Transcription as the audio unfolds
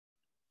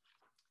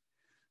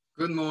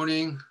Good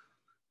morning.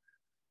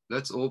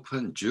 Let's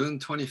open June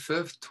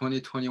 25th,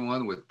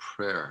 2021 with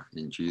prayer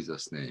in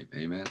Jesus' name.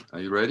 Amen. Are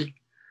you ready?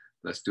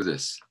 Let's do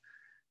this.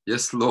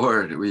 Yes,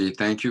 Lord, we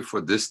thank you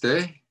for this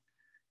day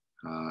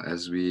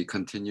as we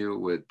continue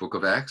with Book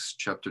of Acts,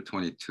 chapter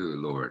 22,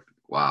 Lord.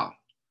 Wow.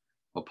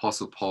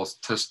 Apostle Paul's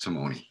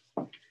testimony.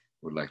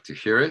 We'd like to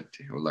hear it.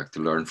 We'd like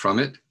to learn from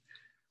it.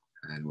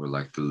 And we'd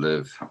like to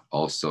live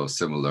also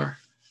similar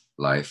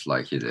life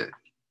like he did.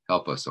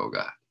 Help us, oh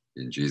God.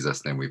 In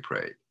Jesus' name we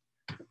pray.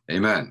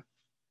 Amen.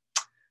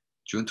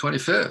 June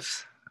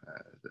 25th,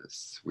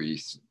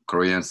 we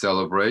Koreans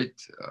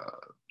celebrate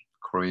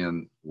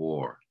Korean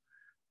War,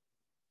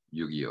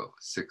 Yu-Gi-Oh!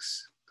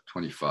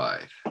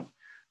 625.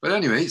 But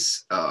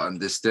anyways, on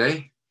this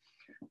day,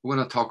 we're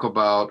going to talk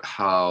about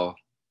how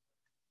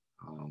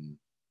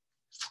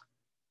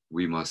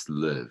we must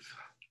live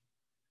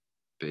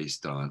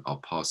based on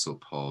Apostle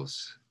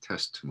Paul's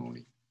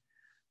testimony.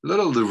 A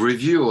little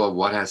review of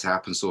what has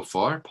happened so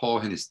far. Paul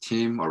and his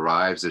team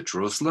arrives at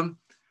Jerusalem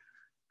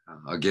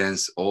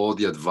against all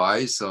the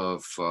advice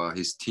of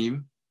his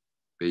team.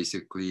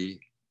 Basically,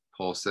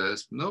 Paul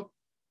says, nope,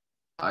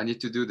 I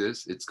need to do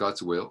this. It's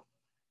God's will.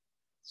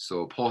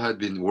 So Paul had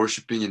been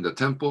worshiping in the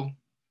temple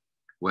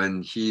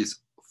when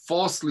he's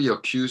falsely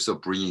accused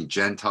of bringing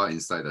Gentile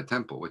inside the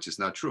temple, which is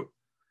not true.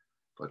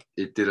 But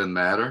it didn't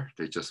matter.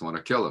 They just want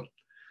to kill him.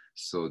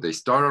 So they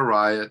start a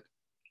riot,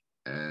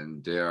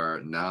 and they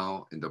are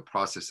now in the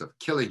process of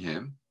killing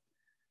him.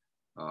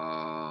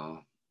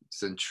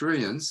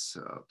 Centurions,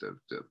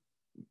 the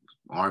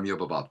army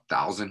of about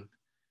 1,000,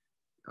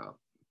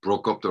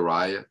 broke up the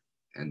riot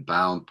and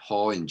bound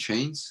Paul in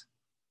chains.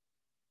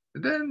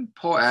 And then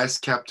Paul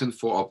asked captain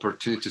for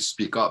opportunity to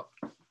speak up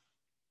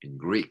in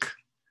Greek.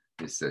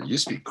 He said, "You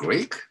speak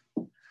Greek?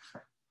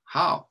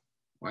 How?"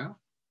 "Well,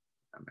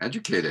 I'm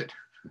educated."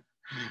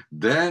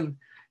 Then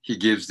he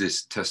gives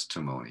this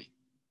testimony.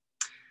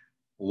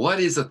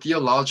 What is a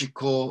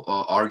theological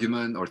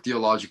argument or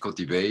theological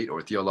debate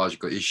or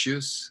theological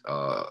issues?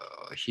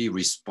 He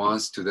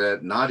responds to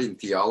that not in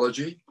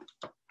theology,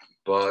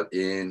 but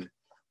in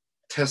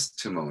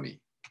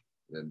testimony.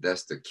 And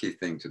that's the key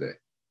thing today.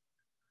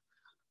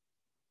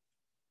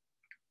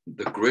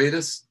 The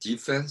greatest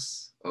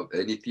defense of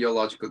any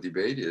theological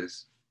debate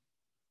is,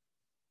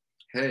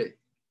 hey,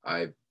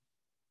 I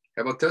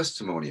have a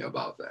testimony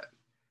about that.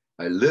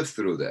 I lived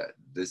through that.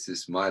 This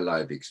is my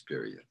life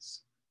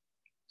experience.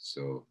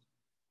 So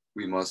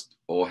we must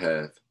all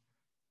have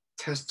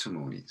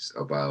testimonies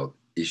about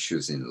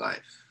issues in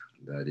life.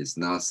 That is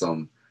not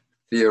some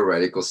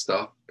theoretical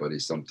stuff, but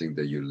it's something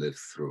that you live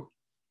through.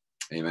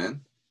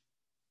 Amen.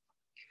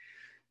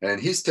 And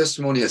his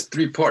testimony has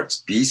 3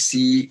 parts: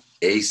 BC,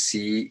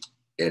 AC,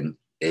 and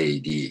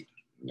AD.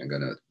 I'm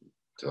going to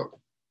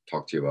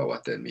talk to you about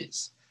what that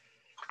means.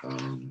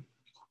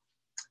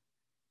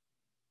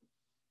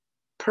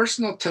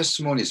 Personal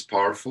testimony is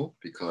powerful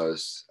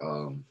because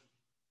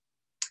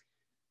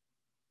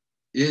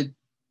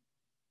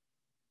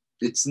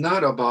it's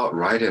not about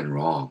right and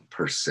wrong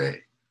per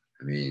se.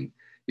 I mean,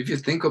 if you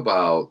think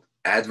about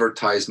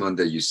advertisement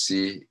that you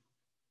see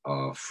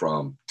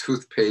from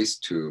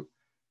toothpaste to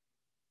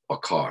a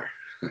car,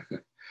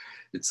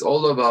 it's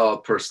all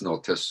about personal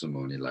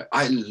testimony. Like,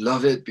 I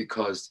love it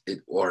because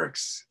it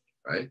works,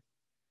 right?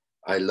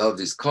 I love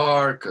this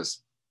car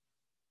because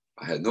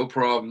I had no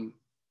problem.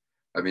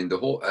 I mean, the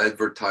whole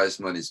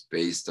advertisement is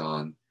based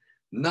on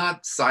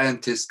not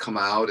scientists come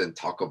out and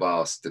talk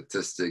about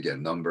statistics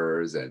and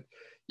numbers and,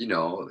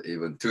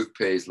 even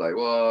toothpaste, like,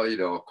 well,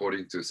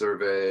 according to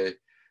survey,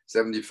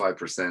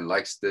 75%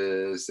 likes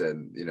this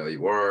and, it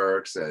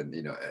works and,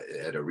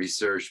 at a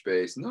research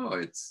base. No,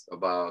 it's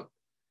about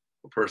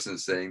a person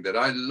saying that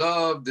I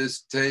love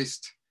this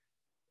taste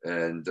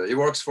and it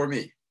works for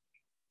me.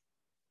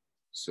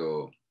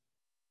 So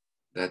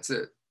that's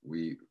it.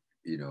 We,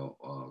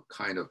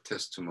 kind of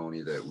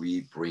testimony that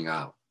we bring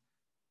out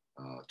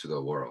to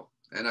the world.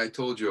 And I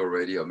told you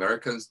already,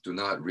 Americans do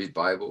not read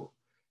Bible,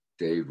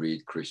 they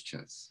read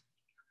Christians.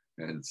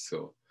 And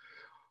so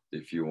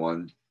if you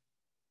want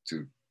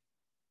to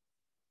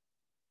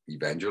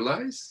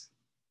evangelize,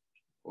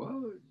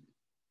 well,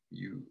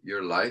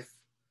 your life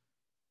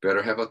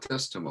better have a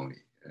testimony.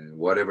 And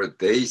whatever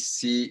they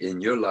see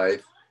in your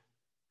life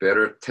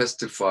better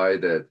testify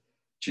that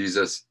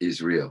Jesus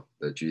is real,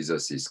 that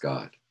Jesus is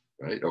God,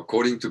 right?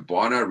 According to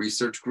Hana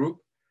Research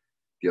Group,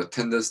 the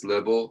attendance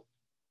level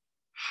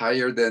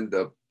higher than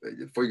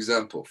for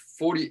example,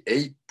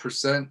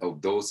 48%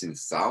 of those in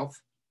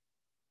South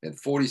and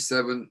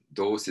 47%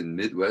 those in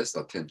Midwest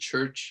attend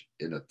church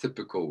in a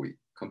typical week,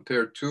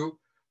 compared to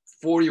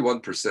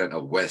 41%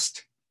 of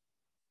West,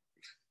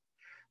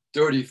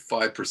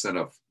 35%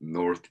 of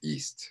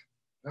Northeast.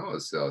 That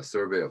was a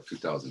survey of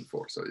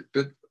 2004, so it's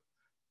a bit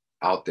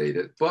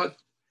outdated, but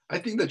I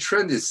think the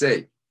trend is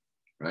same,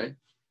 right?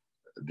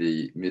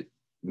 The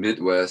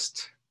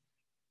Midwest,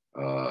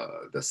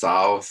 the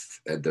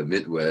South and the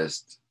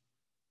Midwest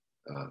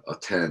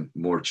attend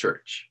more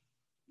church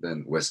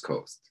than West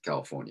Coast,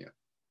 California,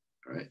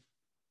 right?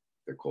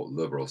 They're called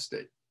liberal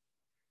state.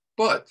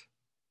 But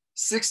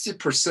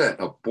 60%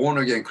 of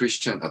born-again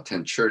Christians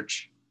attend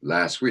church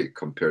last week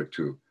compared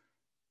to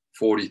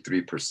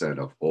 43%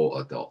 of all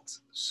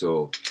adults.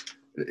 So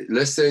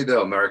let's say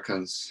the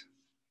Americans,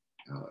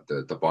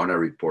 the Barna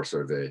Report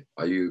survey,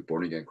 are you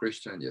born-again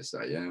Christian? Yes,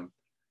 I am.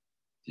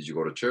 Did you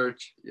go to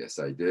church? Yes,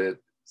 I did.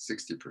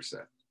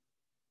 60%.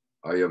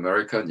 Are you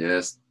American?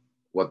 Yes.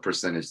 What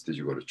percentage did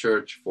you go to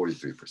church?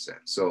 43%.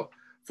 So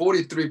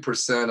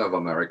 43% of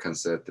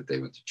Americans said that they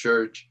went to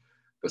church,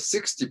 but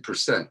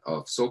 60%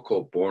 of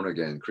so-called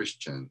born-again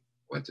Christian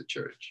went to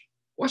church.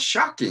 What's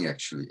shocking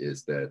actually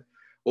is that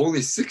only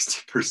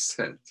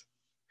 60%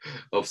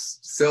 of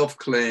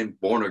self-claimed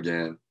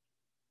born-again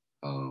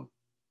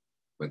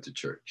went to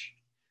church.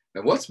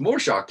 And what's more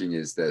shocking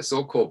is that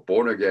so-called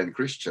born-again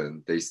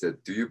Christian, they said,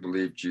 do you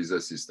believe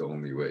Jesus is the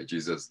only way?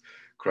 Jesus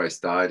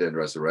Christ died and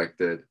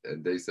resurrected.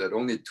 And they said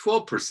only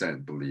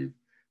 12% believe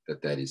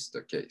that that is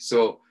the case.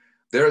 So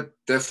their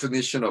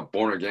definition of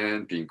born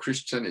again, being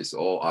Christian, is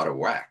all out of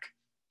whack.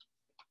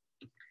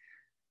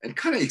 And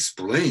kind of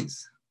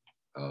explains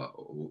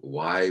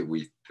why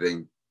we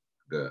think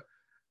the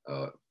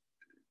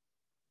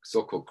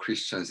so-called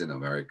Christians in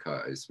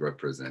America is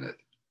represented,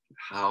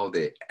 how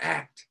they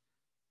act,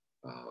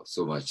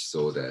 so much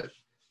so that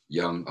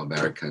young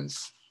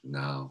Americans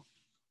now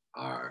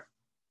are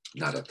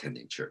not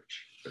attending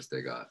church because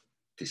they got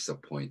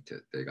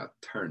disappointed. They got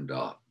turned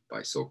off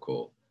by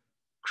so-called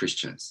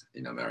Christians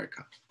in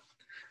America.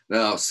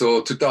 Now,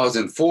 so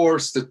 2004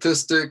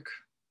 statistic,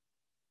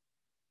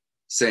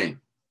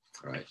 same,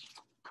 right?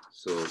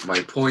 So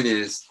my point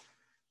is,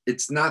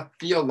 it's not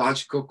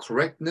theological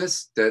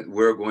correctness that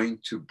we're going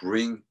to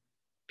bring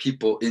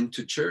people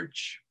into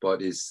church,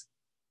 but it's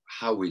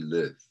how we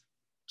live.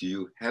 Do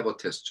you have a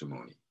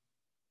testimony?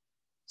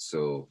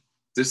 So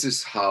this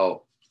is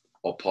how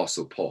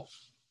Apostle Paul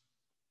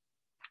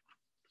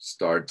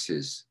starts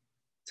his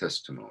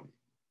testimony.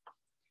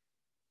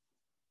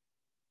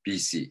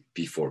 BC,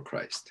 before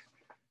Christ.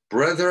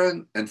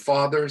 Brethren and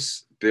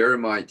fathers, bear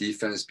my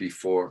defense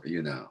before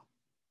you now.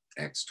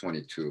 Acts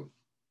 22,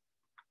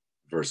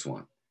 verse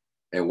 1.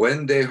 And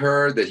when they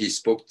heard that he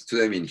spoke to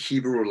them in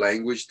Hebrew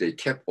language, they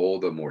kept all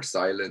the more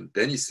silent.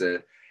 Then he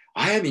said,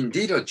 I am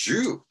indeed a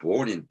Jew,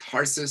 born in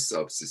Tarsus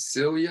of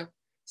Cilicia,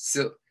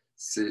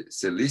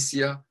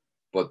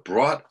 but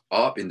brought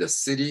up in the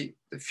city,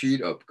 the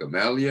feet of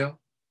Gamaliel,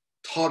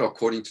 taught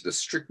according to the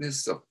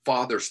strictness of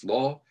father's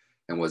law,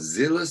 and was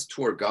zealous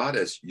toward God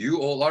as you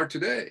all are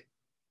today.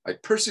 I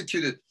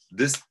persecuted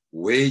this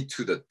way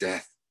to the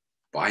death,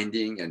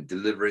 binding and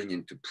delivering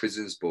into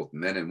prisons both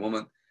men and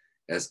women,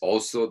 as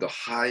also the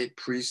high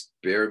priest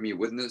bear me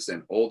witness,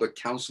 and all the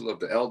council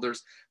of the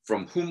elders,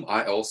 from whom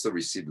I also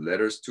received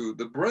letters to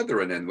the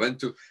brethren, and went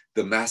to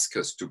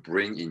Damascus to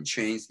bring in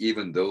chains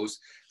even those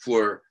who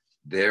were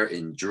there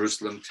in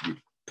Jerusalem to be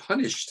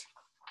punished.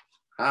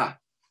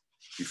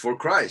 Before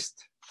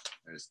Christ.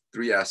 There's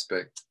three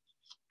aspects: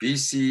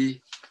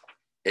 BC,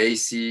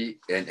 AC,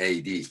 and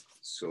AD.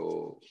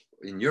 So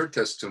in your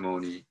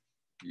testimony,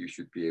 you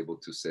should be able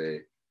to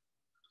say,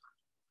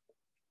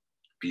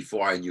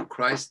 before I knew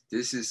Christ,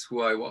 this is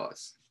who I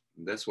was.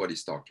 And that's what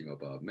he's talking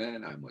about.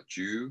 Man, I'm a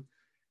Jew.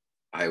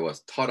 I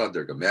was taught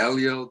under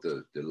Gamaliel,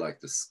 the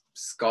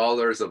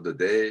scholars of the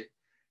day.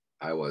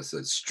 I was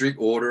a strict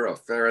order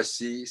of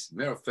Pharisees.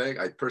 Matter of fact,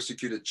 I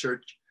persecuted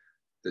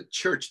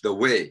the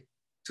way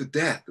to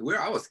death,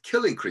 where I was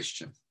killing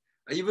Christians.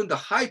 Even the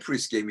high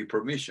priest gave me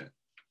permission,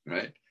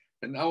 right?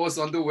 And I was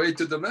on the way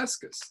to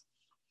Damascus.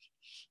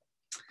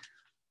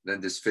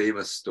 Then this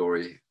famous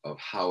story of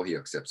how he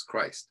accepts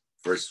Christ.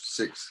 Verse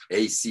 6,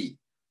 AC,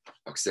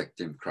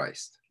 accepting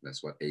Christ.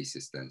 That's what AC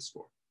stands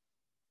for.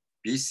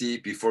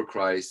 BC, before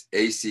Christ,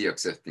 AC,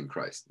 accepting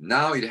Christ.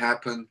 Now it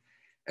happened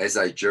as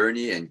I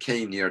journeyed and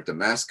came near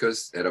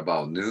Damascus at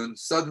about noon,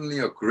 suddenly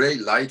a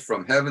great light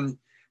from heaven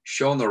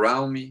shone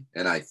around me,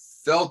 and I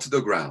fell to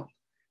the ground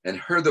and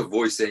heard a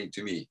voice saying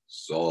to me,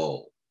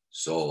 Saul,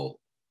 Saul,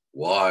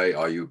 why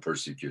are you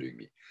persecuting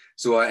me?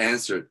 So I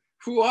answered,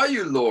 who are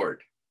you,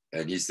 Lord?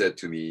 And he said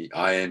to me,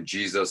 I am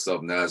Jesus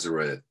of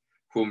Nazareth,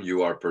 whom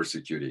you are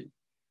persecuting.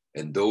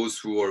 And those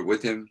who were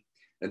with him,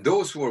 and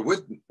those who were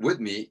with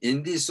me,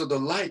 indeed saw the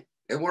light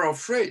and were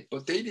afraid,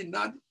 but they did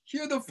not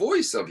hear the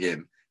voice of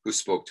him who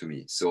spoke to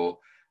me. So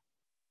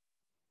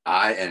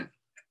I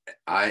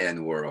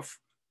were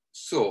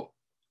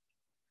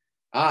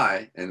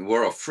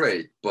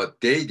afraid,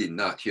 but they did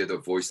not hear the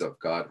voice of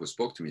God who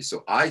spoke to me.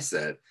 So I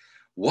said,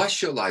 what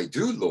shall I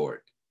do,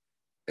 Lord?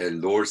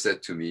 And Lord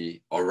said to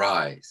me,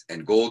 arise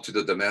and go to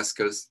the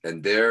Damascus,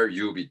 and there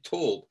you'll be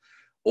told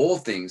all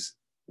things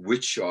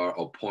which are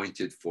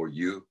appointed for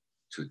you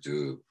to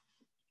do.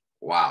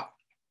 Wow.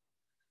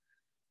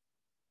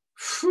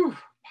 Whew.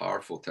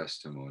 Powerful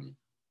testimony.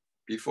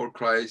 Before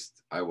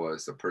Christ, I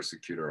was a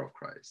persecutor of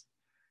Christ.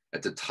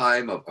 At the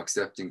time of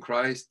accepting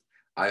Christ,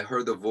 I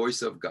heard the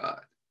voice of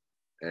God.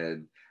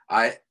 And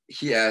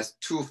he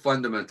asked two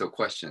fundamental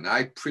questions.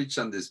 I preached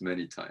on this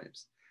many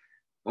times.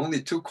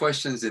 Only two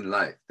questions in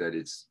life that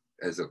it's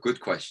as a good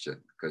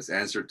question, because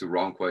answer to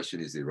wrong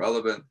question is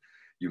irrelevant.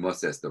 you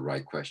must ask the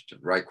right question.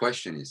 Right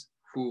question is,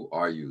 who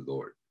are you,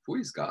 Lord? Who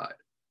is God?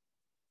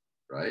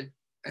 Right?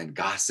 And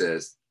God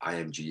says, I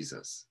am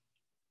Jesus,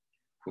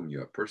 whom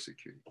you are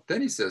persecuting.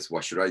 Then he says,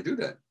 what should I do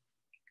then?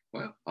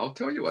 Well, I'll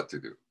tell you what to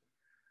do.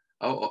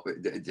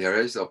 There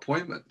is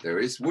appointment. There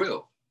is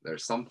will.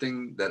 There's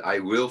something that I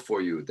will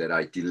for you, that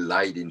I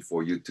delight in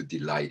for you to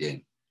delight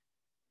in.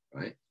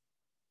 Right?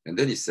 And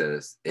then he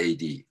says,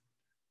 AD,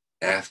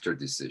 after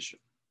decision.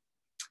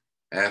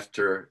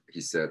 After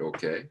he said,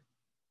 okay,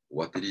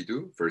 what did he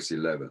do? Verse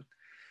 11.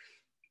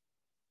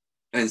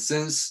 And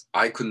since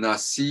I could not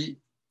see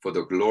for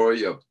the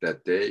glory of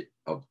that day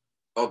of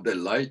the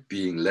light,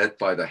 being led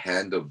by the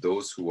hand of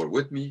those who were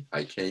with me,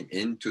 I came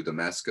into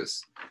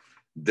Damascus.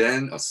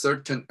 Then a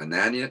certain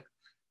Ananias,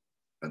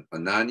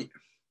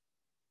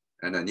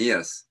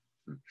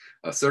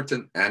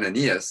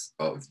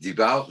 a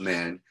devout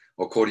man,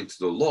 according to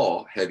the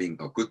law, having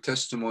a good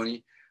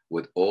testimony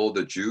with all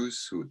the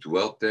Jews who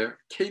dwelt there,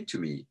 came to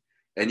me,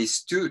 and he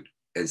stood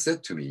and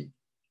said to me,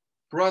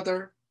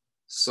 Brother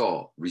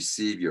Saul,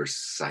 receive your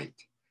sight.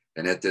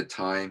 And at that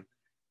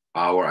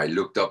hour, I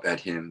looked up at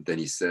him. Then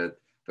he said,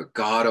 the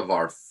God of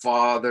our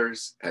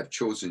fathers have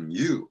chosen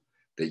you,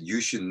 that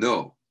you should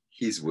know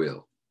his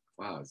will.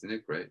 Wow, isn't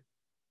it great?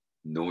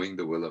 Knowing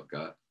the will of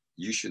God.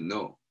 You should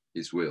know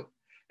his will.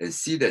 And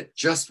see that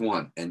just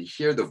one, and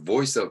hear the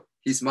voice of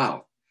his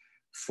mouth.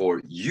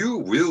 For you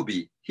will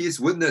be his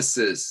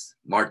witnesses,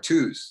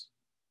 martyrs.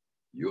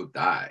 You'll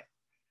die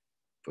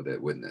for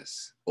that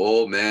witness.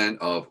 O man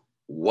of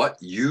what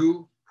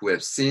you who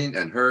have seen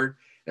and heard,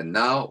 and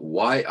now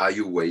why are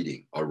you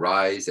waiting?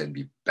 Arise and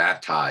be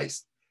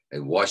baptized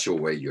and wash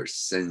away your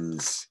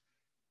sins,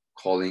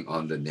 calling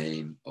on the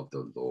name of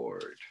the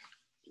Lord.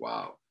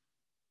 Wow.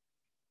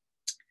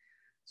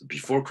 So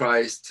before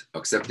Christ,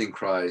 accepting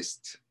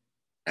Christ,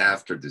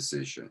 after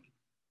decision,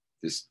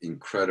 this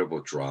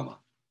incredible drama.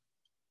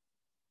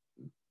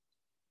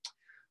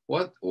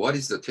 What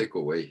is the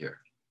takeaway here?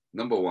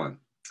 Number one,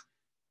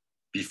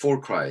 before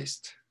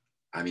Christ,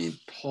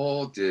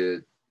 Paul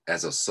did,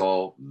 as a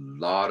Saul, a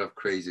lot of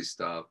crazy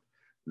stuff,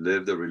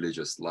 lived a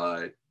religious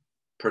life,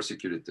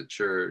 persecuted the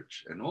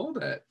church, and all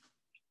that,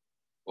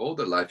 all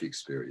the life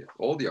experience,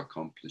 all the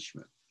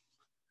accomplishment.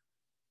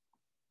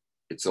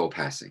 It's all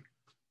passing.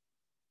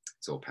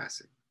 It's all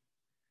passing.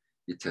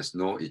 It has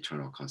no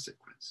eternal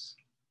consequence,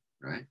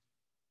 right?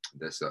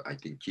 That's, I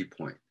think, key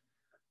point.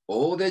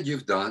 All that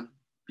you've done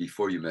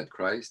before you met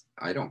Christ,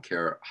 I don't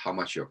care how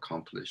much you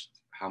accomplished,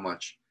 how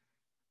much,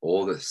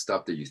 all the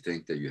stuff that you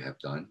think that you have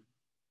done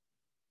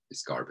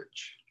is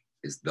garbage,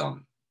 is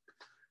dumb.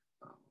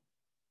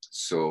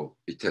 So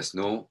it has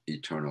no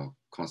eternal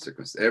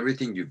consequence.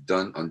 Everything you've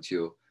done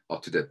until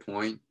up to that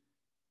point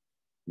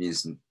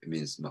means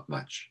not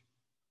much,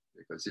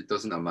 because it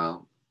doesn't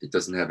amount, it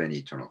doesn't have any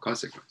eternal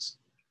consequence.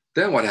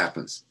 Then what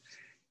happens?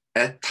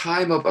 At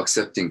time of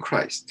accepting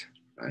Christ,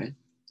 right,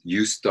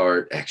 you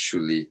start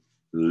actually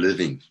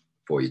living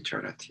for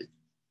eternity.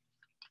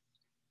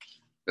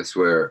 That's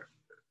where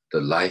the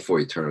life for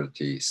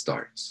eternity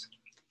starts.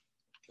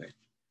 Okay.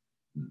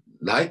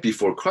 Life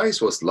before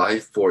Christ was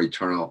life for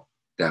eternal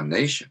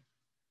damnation.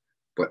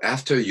 But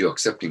after you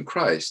accepting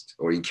Christ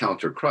or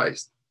encounter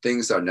Christ,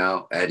 things are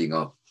now adding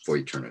up for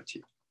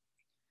eternity.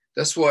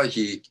 That's why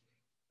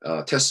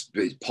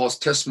Paul's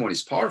testimony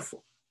is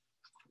powerful,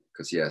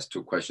 because he has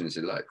two questions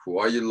in life. Who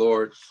are you,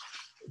 Lord?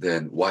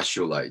 Then what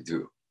shall I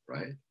do,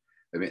 right?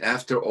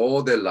 After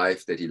all the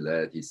life that he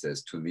led, he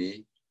says, to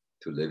me,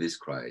 to live is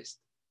Christ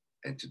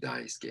and to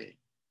die is gain.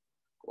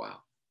 Wow.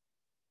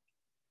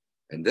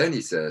 And then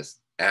he says,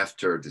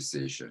 after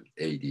decision,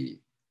 AD,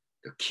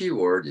 the key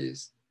word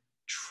is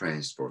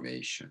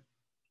transformation.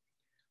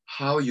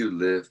 How you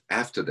live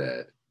after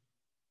that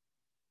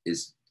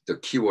is, the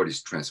key word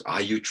is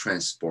are you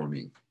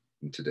transforming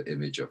into the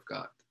image of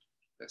God?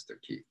 That's the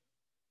key.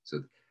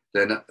 So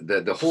then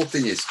the whole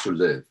thing is to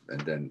live.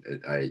 And then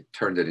I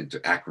turned it into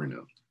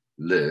acronym.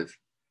 Live,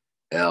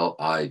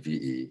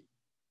 L-I-V-E.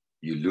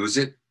 You lose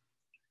it.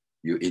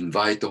 You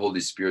invite the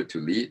Holy Spirit to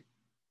lead.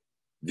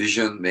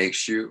 Vision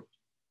makes you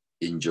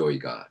enjoy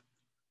God.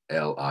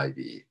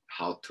 L-I-V-E.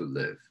 How to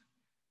live.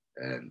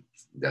 And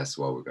that's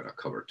what we're going to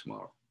cover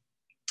tomorrow.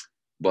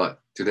 But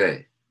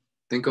today,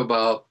 think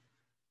about,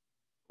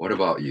 what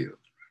about you?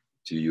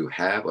 Do you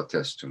have a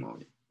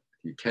testimony?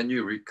 Can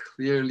you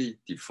clearly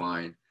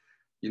define,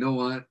 you know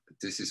what?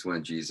 This is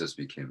when Jesus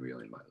became real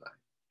in my life.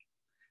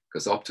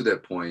 Because up to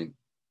that point,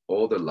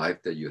 all the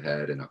life that you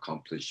had and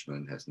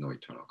accomplishment has no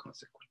eternal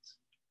consequence.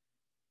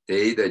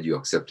 Day that you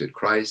accepted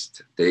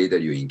Christ, day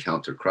that you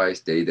encountered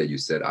Christ, day that you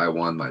said, I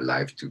want my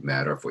life to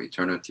matter for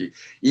eternity,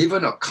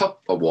 even a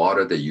cup of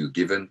water that you've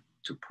given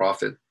to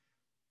profit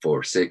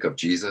for sake of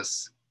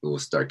Jesus, it will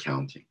start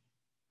counting.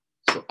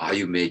 So are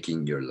you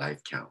making your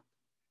life count?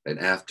 And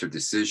after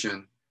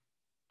decision,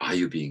 are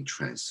you being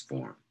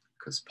transformed?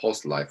 Because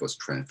Paul's life was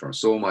transformed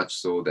so much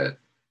so that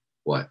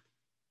what?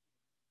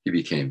 He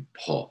became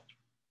Paul.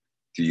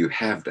 Do you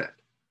have that?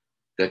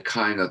 That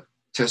kind of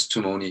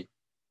testimony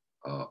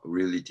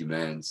really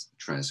demands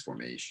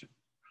transformation.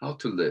 How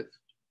to live.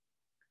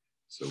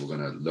 So we're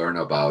going to learn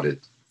about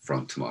it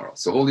from tomorrow.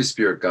 So Holy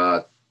Spirit,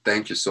 God,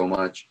 thank you so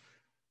much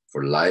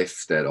for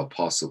life that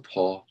Apostle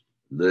Paul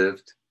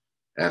lived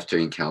after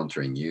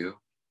encountering you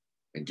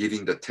and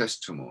giving the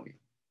testimony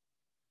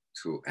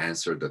to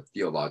answer the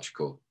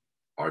theological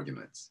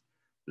arguments.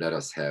 Let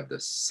us have the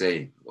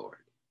same, Lord,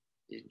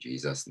 in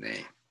Jesus'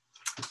 name.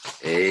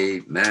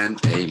 Amen,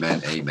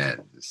 amen,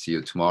 amen. See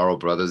you tomorrow,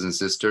 brothers and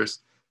sisters.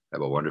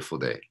 Have a wonderful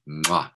day. Mwah.